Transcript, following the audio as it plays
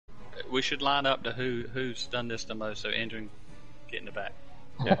we should line up to who's done this the most. So Andrew, get in the back.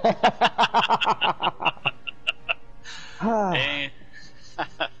 Yeah. And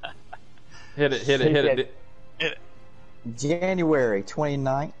Hit it. January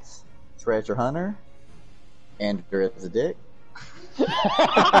 29th, Treasure Hunter. Andrew is a dick.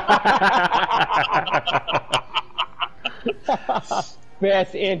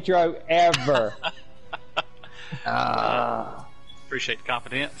 Best intro ever. appreciate the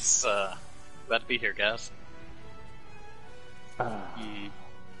confidence. Glad to be here, guys.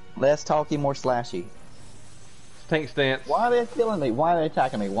 Less talky, more slashy. Tank stance. Why are they killing me? Why are they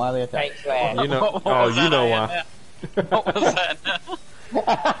attacking me? Why are they attacking me? Thanks, man. You know. You know why. What was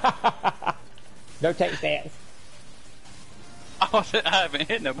that? No tank stance. I haven't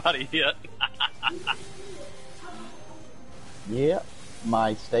hit nobody yet. Yep.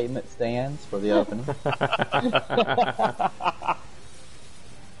 My statement stands for the opening. I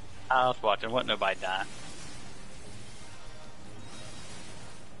was watching. Wasn't nobody dying.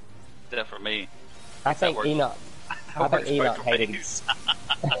 Except for me. I think Enoch. I think Enoch hated.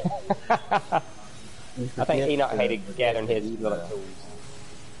 I think Enoch hated gathering his relic tools.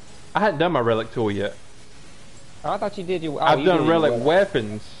 I hadn't done my relic tool yet. Oh, I thought you did. I've done relic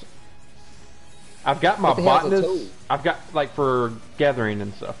weapons. I've got my botanist. tool? I've got like for gathering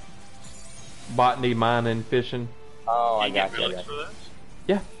and stuff. Botany, mining, fishing. Oh, I You get got you. relics for those?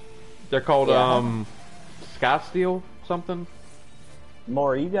 Yeah, they're called Yeah. Sky Steel something.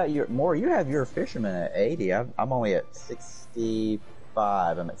 Maury, you have your fisherman at 80. I'm only at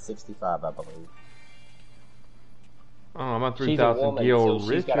 65. I'm at 65, I believe. Oh, I'm on She's a 3,000 woman, gil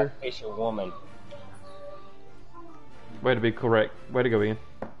so she's got a richer. fisher woman. Way to be correct. Way to go, Ian.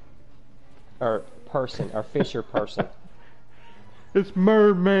 Or person, or fisher person. It's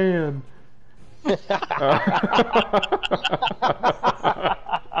Merman.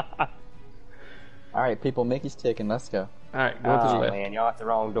 All right, people, Mickey's ticking. Let's go. All right, go to the Oh left. man, y'all at the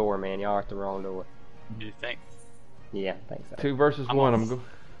wrong door, man. Y'all at the wrong door. You think? Yeah, I think so. 2 versus 1. I'm go.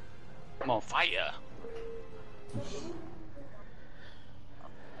 I'm on fire.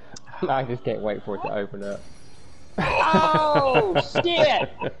 I just can't wait for it to open up. Oh shit!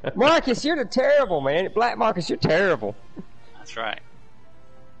 Marcus, you're the terrible man. Black Marcus, you're terrible. That's right.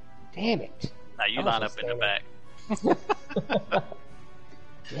 Damn it. Now you I line was up in the back.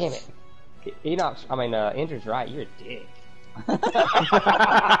 Damn it. Enoch's, Andrew's right. You're a dick.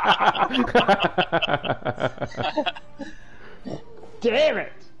 Damn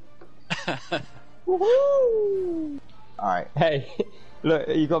it! Woohoo! All right. Hey, look,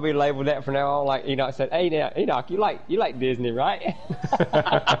 you gonna be labeled that from now on. Like Enoch said, "Hey, now, Enoch, you like Disney, right?"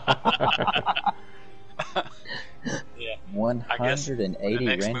 Yeah. 180 the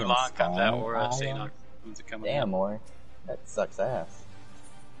next random Mulan comes out, or spawn Enoch items. when's it coming Damn, out? Maury. That sucks ass.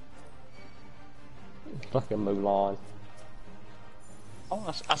 Fucking Mulan.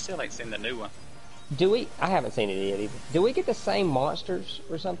 Oh, I still ain't seen the new one. Do we? I haven't seen it yet either. Do we get the same monsters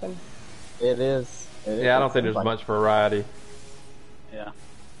or something? It is. Yeah, I don't think there's much variety. Yeah.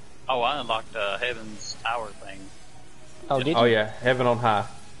 Oh, I unlocked Heaven's Tower thing. Oh, did you? Oh yeah, Heaven on High.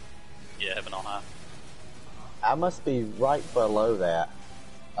 Yeah, Heaven on High. I must be right below that,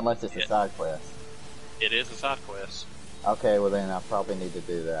 unless it's a Yeah. side quest. It is a side quest. Okay, well then I probably need to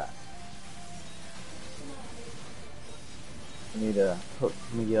do that. You need to hook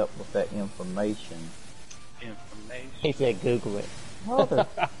me up with that information. Information. He said, "Google it." Mother.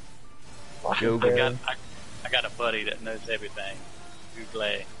 Google. I got a buddy that knows everything. Google.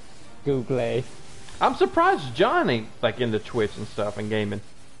 Google it. I'm surprised John ain't like into Twitch and stuff and gaming.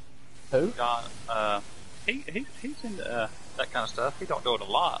 Who? John, he's into that kind of stuff. He don't do it a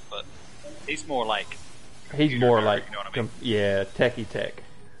lot, but he's more like He's computer more nerd, like, you know what I mean? yeah, techie tech.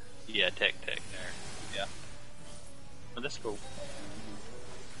 Yeah, tech there. Yeah. But that's cool.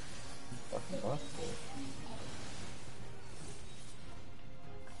 Fucking awesome.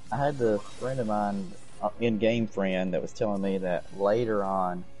 I had the friend of mine, in-game friend, that was telling me that later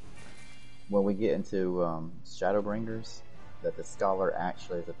on, when we get into Shadowbringers, that the Scholar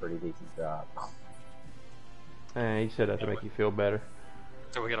actually is a pretty decent job. He said that to make you feel better.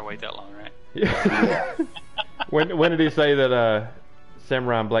 So we gotta wait that long, right? Yeah. when did he say that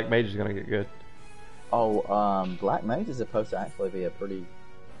Samurai and Black Mage is gonna get good? Oh, Black Mage is supposed to actually be a pretty...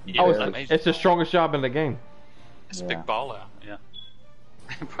 Yeah, Oh, Black Mage- it's the strongest job in the game. It's a Yeah. big ball out, yeah.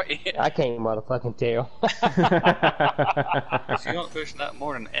 But yeah, I can't motherfucking tell. if you don't push that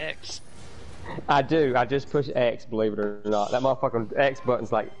more than X, I do. I just push X, believe it or not. That motherfucking X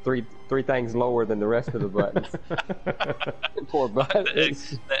button's like three things lower than the rest of the buttons. Poor button.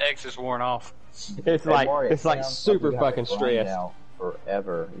 the X is worn off. It's Hey, like Maury, it it's like sounds super you have to fucking grind stressed. out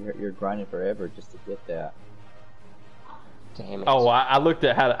forever. You're grinding forever just to get that. Damn it. Oh, I looked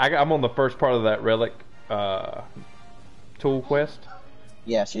at how I'm on the first part of that relic tool quest.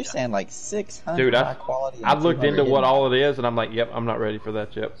 Yeah, she's saying like 600 Dude, high quality. And I looked 200 into what hidden. all it is, and I'm like, yep, I'm not ready for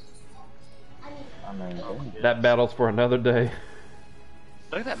that yet. I mean, dang. That battle's for another day.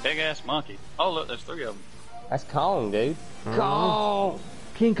 Look at that big ass monkey. Oh look, there's 3 of them. That's Kong, dude. Mhm. Kong!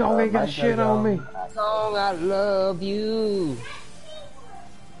 King Kong ain't got Mighty shit Joe on me. Young. Kong, I love you.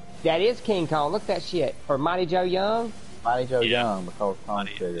 That is King Kong. Look at that shit. Or Mighty Joe Young. Mighty Joe Yeah. Young because Kong's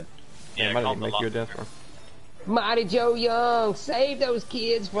Mighty- bigger. Yeah, might Kong's a make lot you a death bigger. one. Mighty Joe Young, save those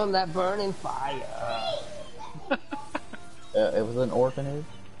kids from that burning fire. It was an orphanage.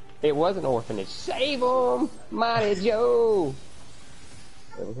 It was an orphanage. Save them, Mighty Joe.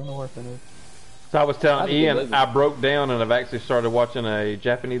 It was an orphanage. So I was telling That's a good Ian, movie. I broke down and I've actually started watching a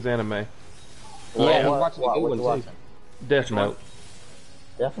Japanese anime, Yeah, What- he's watching a what good you one too. watching? Death Note.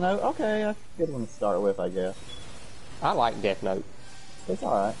 Death Note? Okay, that's a good one to start with, I guess. I like Death Note. It's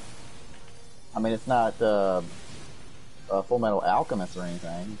alright. I mean, it's not Full Metal Alchemist or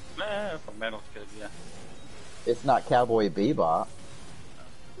anything. For metal's good, yeah. It's not Cowboy Bebop.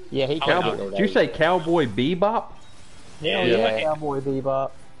 Yeah, he Oh, can Cowboy, do did you that. say Cowboy Bebop? Hell Yeah, yeah. but Cowboy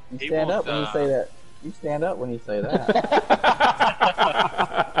Bebop. You He stand up won't, when you say that. You stand up when you say that.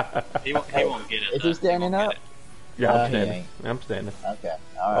 He won't get it. Is though. he standing won't up? get Yeah, he I'm standing. ain't. I'm standing. Okay.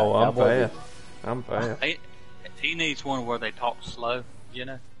 Alright. Oh, I'm Cowboy fast. I'm fast. it. He needs one where they talk slow, you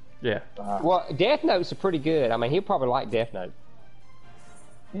know? Yeah. Bebop. Well, Death Notes are pretty good. I mean, he'll probably like Death Note.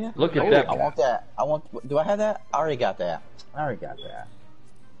 Yeah. Look at Oh, that I guy. want that. I want. Do I have that? I already got that. I already got that.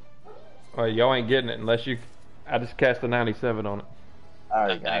 Oh, y'all ain't getting it unless you. I just cast a 97 on it. I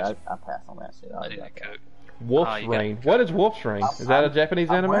already got Thanks. it. I passed on that shit. I I already need got that that. coat. Wolf's you got Rain. it. What is Wolf's Rain? Is that a Japanese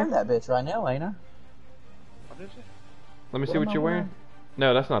I'm wearing anime? that bitch right now, ain't I? What is it? Let me see What what am I you're wearing. wearing?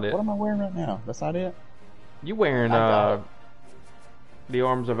 No, that's not it. What am I wearing right now? That's not it. You wearing I got it. the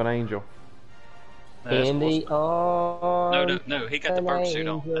arms of an angel. No, that's In the arms. no, he got the bird suit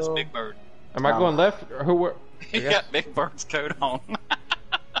on. That's Big Bird. Am I going left? Or who? Were, He got Big Bird's coat on.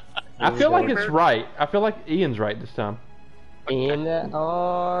 I feel like it's right. I feel like Ian's right this time. In the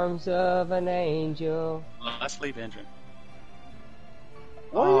arms of an angel. Well, that's Leave Engine.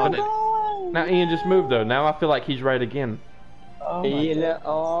 Where you but it- going? Now Ian just moved though. Now I feel like he's right again. Oh my In God. the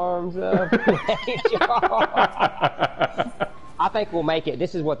arms of an angel. I think we'll make it.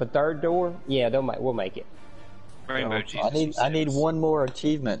 This is what, the third door? Yeah, we'll make it. Rainbow Jesus. I need one more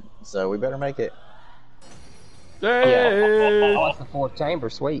achievement, so we better make it. Hey! Oh, it's the fourth chamber.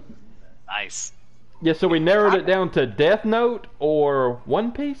 Sweet. Nice. Yeah, so we narrowed it down to Death Note or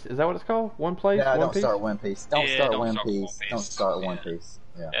One Piece. Is that what it's called? One Place? Yeah, One don't Piece? start One Piece. Don't Yeah, start don't One start Piece. One Piece. Don't start One Yeah. Piece.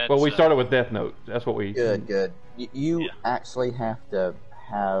 Yeah. That's, Well, we started with Death Note. That's what we. Good, good. You Yeah. actually have to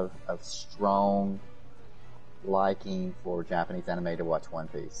have a strong liking for Japanese anime to watch One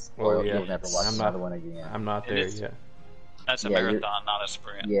Piece, Well, or yeah. you'll never watch I'm another not- one again. I'm not It there is. yet. That's a Yeah, you're- marathon, not a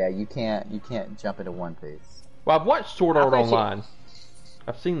sprint. Yeah, you can't jump into One Piece. Well, I've watched Sword I Art think Online.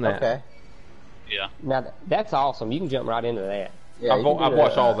 I've seen that. Okay. Yeah. Now, that's awesome. You can jump right into that. Yeah, I've, you can do I've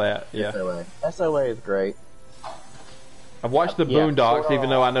watched that. all that. Yeah. SOA. SOA is great. I've watched the Yeah. Boondocks, Sword even Art.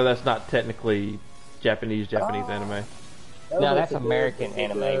 though I know that's not technically Japanese anime. No, that's it's a American it's a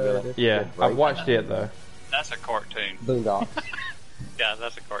anime, good- really. it's a Yeah, good I've break watched anime. it though. That's a cartoon. Boondocks. Yeah,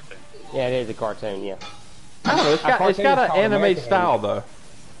 that's a cartoon. Yeah, it is a cartoon, yeah. I don't know. It's got cartoon an is called anime American style though.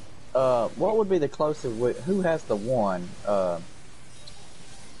 What would be the closest? Who has the one?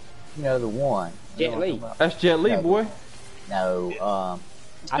 You know the one. You Jet know what I'm Li. talking about? That's Jet Li, Yeah. boy. No.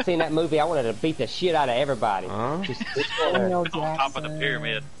 I seen that movie. I wanted to beat the shit out of everybody. Just, Samuel On top of the Jackson.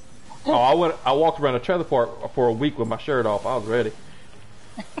 pyramid. I walked around a trailer park for a week with my shirt off. I was ready.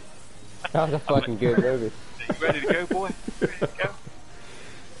 That was a fucking good movie. You ready to go, boy? Ready to go?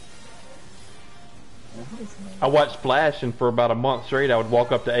 I watched Flash, and for about a month straight, I would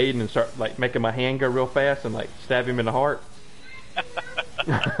walk up to Aiden and start like making my hand go real fast and like stab him in the heart.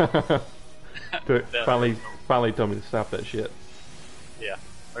 Finally told me to stop that shit. Yeah.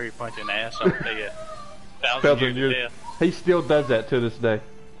 Or you punch in the ass, I'll tell you. 1,000 Thousand years of years. death. He still does that to this day.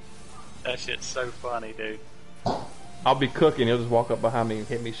 That shit's so funny, dude. I'll be cooking, he'll just walk up behind me and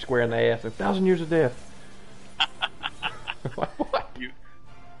hit me square in the ass. 1,000 years of death. Like, what?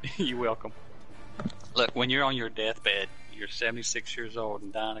 You're welcome. Look, when you're on your deathbed, you're 76 years old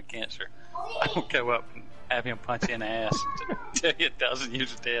and dying of cancer. I'll go up and have him punch you in the ass and tell you 1,000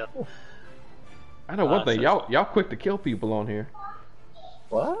 years of death. I know one thing. so- Y'all quick to kill people on here.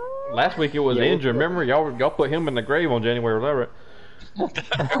 What? Last week it was Yeah, Andrew. Remember, y'all put him in the grave on January 11th.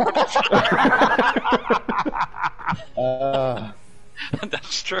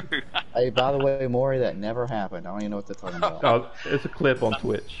 That's true. Hey, by the way, Maury, that never happened. I don't even know what they're talking about. Oh, it's a clip on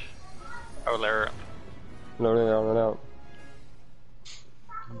Twitch. Oh, Larry. No.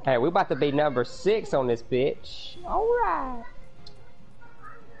 Hey, we about to be number 6 on this bitch. Alright.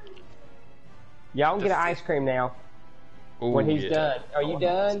 Y'all can get an ice cream now. Ooh, when he's yeah. done. Are you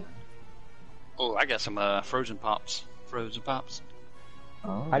done? Oh, I got some frozen pops. Frozen pops.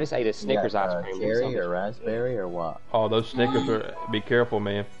 Oh. I just ate a Snickers ice cream. Cherry or raspberry or what? Oh, those Snickers are. Be careful,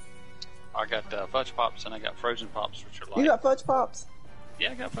 man. I got fudge pops and I got frozen pops, which are like. You got fudge pops?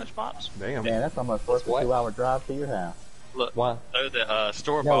 Yeah, I got fudge pops. Damn. Man, that's almost worth a 2-hour drive to your house. Look, Why? they're the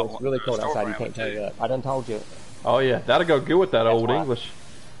store No, bought. it's really cold outside. You store can't turn brand it up. I done told you. Oh yeah, that'll go good with that old why. English.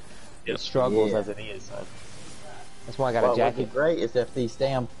 Yep. It struggles Yeah. as it is, son. That's why I got What a would be jacket. great is if these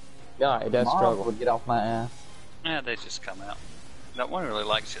damn No, it does mobs struggle. would get off my ass. Yeah, they just come out. That one really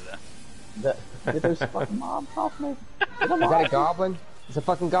likes you though. Get those fucking mobs off me. Get them Is that a off. goblin? It's a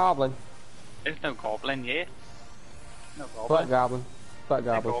fucking goblin. There's no goblin yet. No Butt goblin. goblin. Butt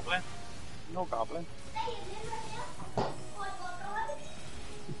No goblin. goblin. No goblin.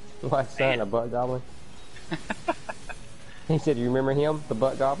 My son, a butt goblin. He said, "You remember him, the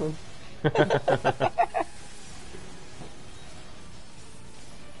butt goblin?"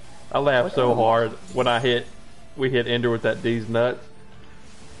 I laughed so hard when we hit Ender with that D's nuts.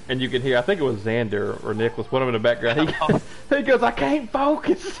 And you could hear, I think it was Xander or Nicholas, one of them in the background. He goes, I can't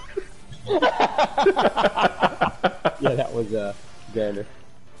focus. Yeah, that was Xander.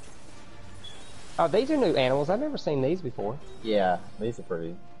 Oh, these are new animals. I've never seen these before. Yeah, these are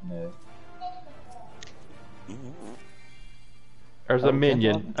pretty new. There's a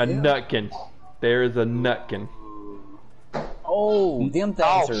minion, a nutkin. There is a nutkin. Oh, them things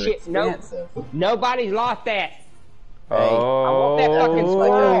Oh, are shit, no. expensive. Nobody's lost that. Hey, I want that fucking Oh,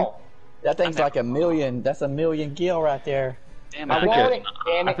 squirrel. That thing's like $1 million. That's $1 million gil right there. Damn I it. want it.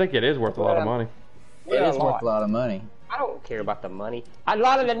 Damn I it. think it is worth a lot of money. It is worth a lot of money. I don't care about the money. I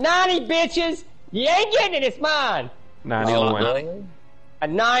lot of the 90 bitches. You ain't getting it. It's mine. 91. Really? A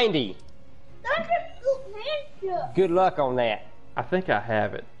 90. Good luck on that. I think I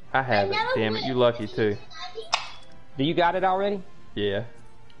have it. I have it. Damn it, you lucky too. Do you got it already? Yeah,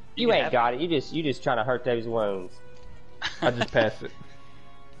 You ain't got it. You just trying to hurt those wounds. I just passed it.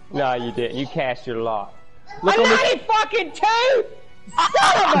 No, you didn't. You cast your lot. Look a on this. 90 fucking 2!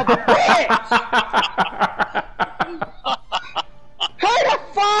 Son of a bitch! Who the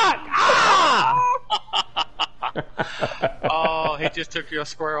fuck? Ah! Oh, he just took your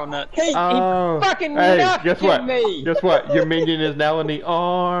squirrel nut. He fucking hey, knocked guess what? me. Guess what? Your minion is now in the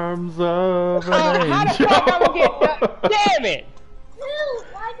arms of an How the angel. fuck I'm gonna get damn it!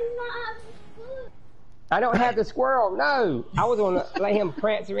 Why do you not have food? I don't have the squirrel, no. I was gonna let him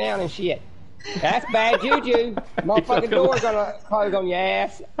prance around and shit. That's bad juju. Motherfucking door's gonna close on your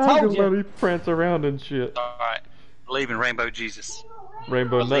ass. I'm Told gonna let you. me prance around and shit. Alright. Believe in Rainbow Jesus.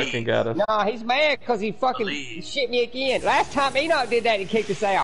 Rainbow Nutkin got us. Nah, he's mad because he fucking Believe. shit me again. Last time Enoch did that, he kicked us out.